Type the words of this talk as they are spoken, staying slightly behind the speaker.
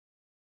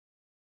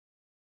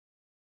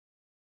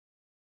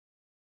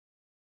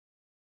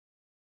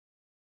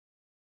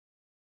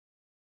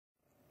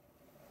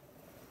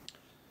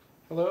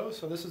Hello,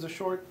 so this is a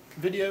short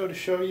video to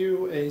show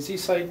you a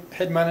zSight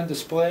head-mounted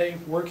display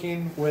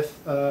working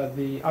with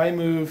the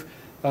iMove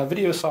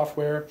video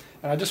software.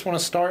 And I just want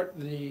to start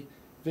the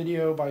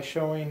video by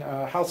showing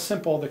how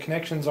simple the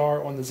connections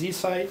are on the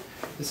zSight.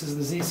 This is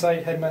the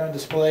zSight head-mounted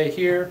display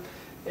here,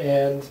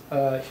 and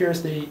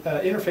here's the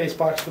interface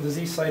box for the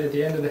zSight at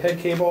the end of the head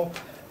cable.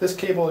 This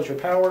cable is your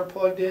power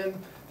plugged in.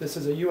 This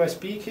is a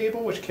USB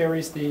cable which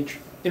carries the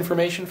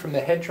information from the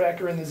head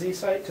tracker in the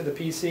zSight to the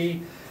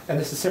PC, and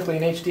this is simply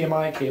an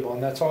HDMI cable,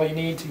 and that's all you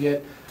need to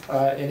get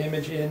an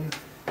image in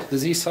the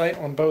zSight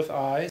on both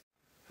eyes.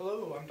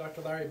 Hello, I'm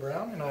Dr. Larry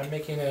Brown, and I'm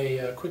making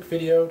a quick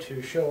video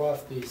to show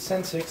off the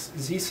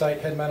SensicsiMove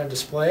head-mounted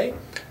display.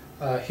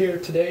 Here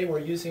today we're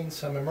using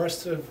some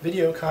immersive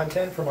video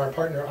content from our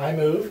partner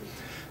iMove.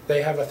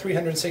 They have a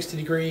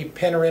 360-degree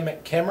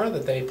panoramic camera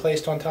that they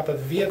placed on top of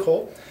the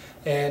vehicle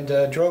and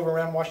drove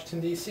around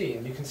Washington, D.C.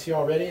 And you can see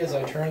already as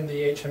I turn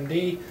the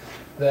HMD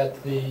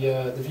that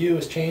the view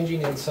is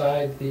changing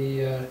inside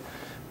the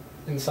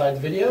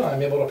video.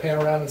 I'm able to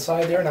pan around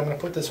inside there, and I'm going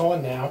to put this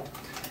on now.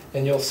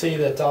 And you'll see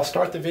that I'll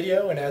start the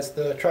video, and as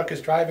the truck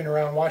is driving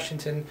around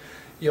Washington,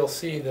 you'll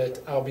see that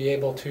I'll be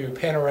able to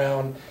pan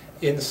around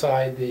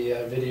inside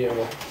the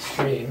video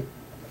stream.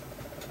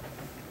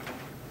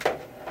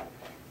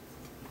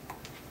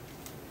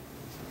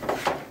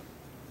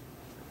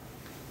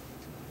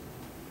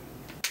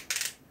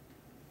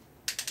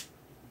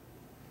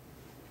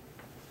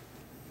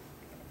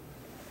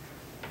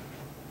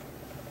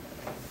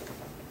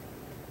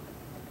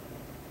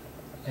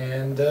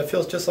 And it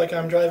feels just like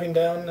I'm driving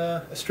down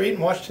a street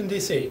in Washington,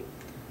 D.C.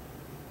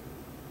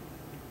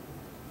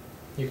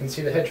 You can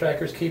see the head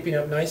tracker's keeping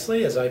up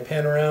nicely as I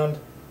pan around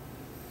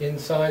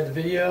inside the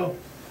video.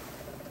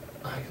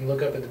 I can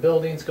look up at the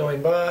buildings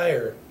going by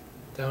or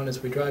down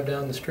as we drive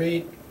down the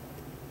street.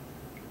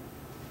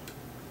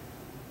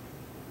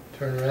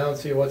 Turn around,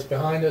 see what's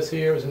behind us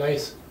here. It was a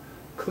nice,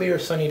 clear,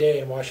 sunny day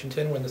in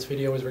Washington when this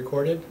video was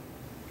recorded.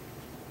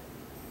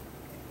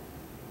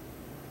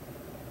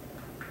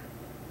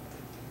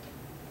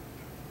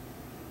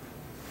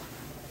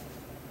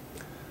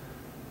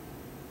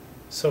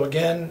 So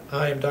again,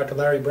 I am Dr.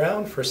 Larry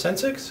Brown for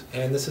Sensix,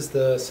 and this is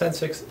the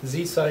Sensix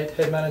zSight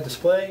head-mounted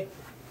display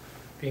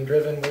being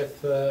driven with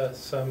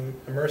some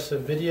immersive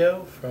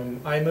video from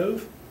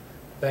iMove,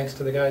 thanks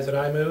to the guys at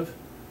iMove.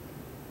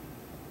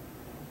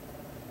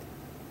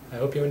 I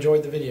hope you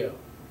enjoyed the video.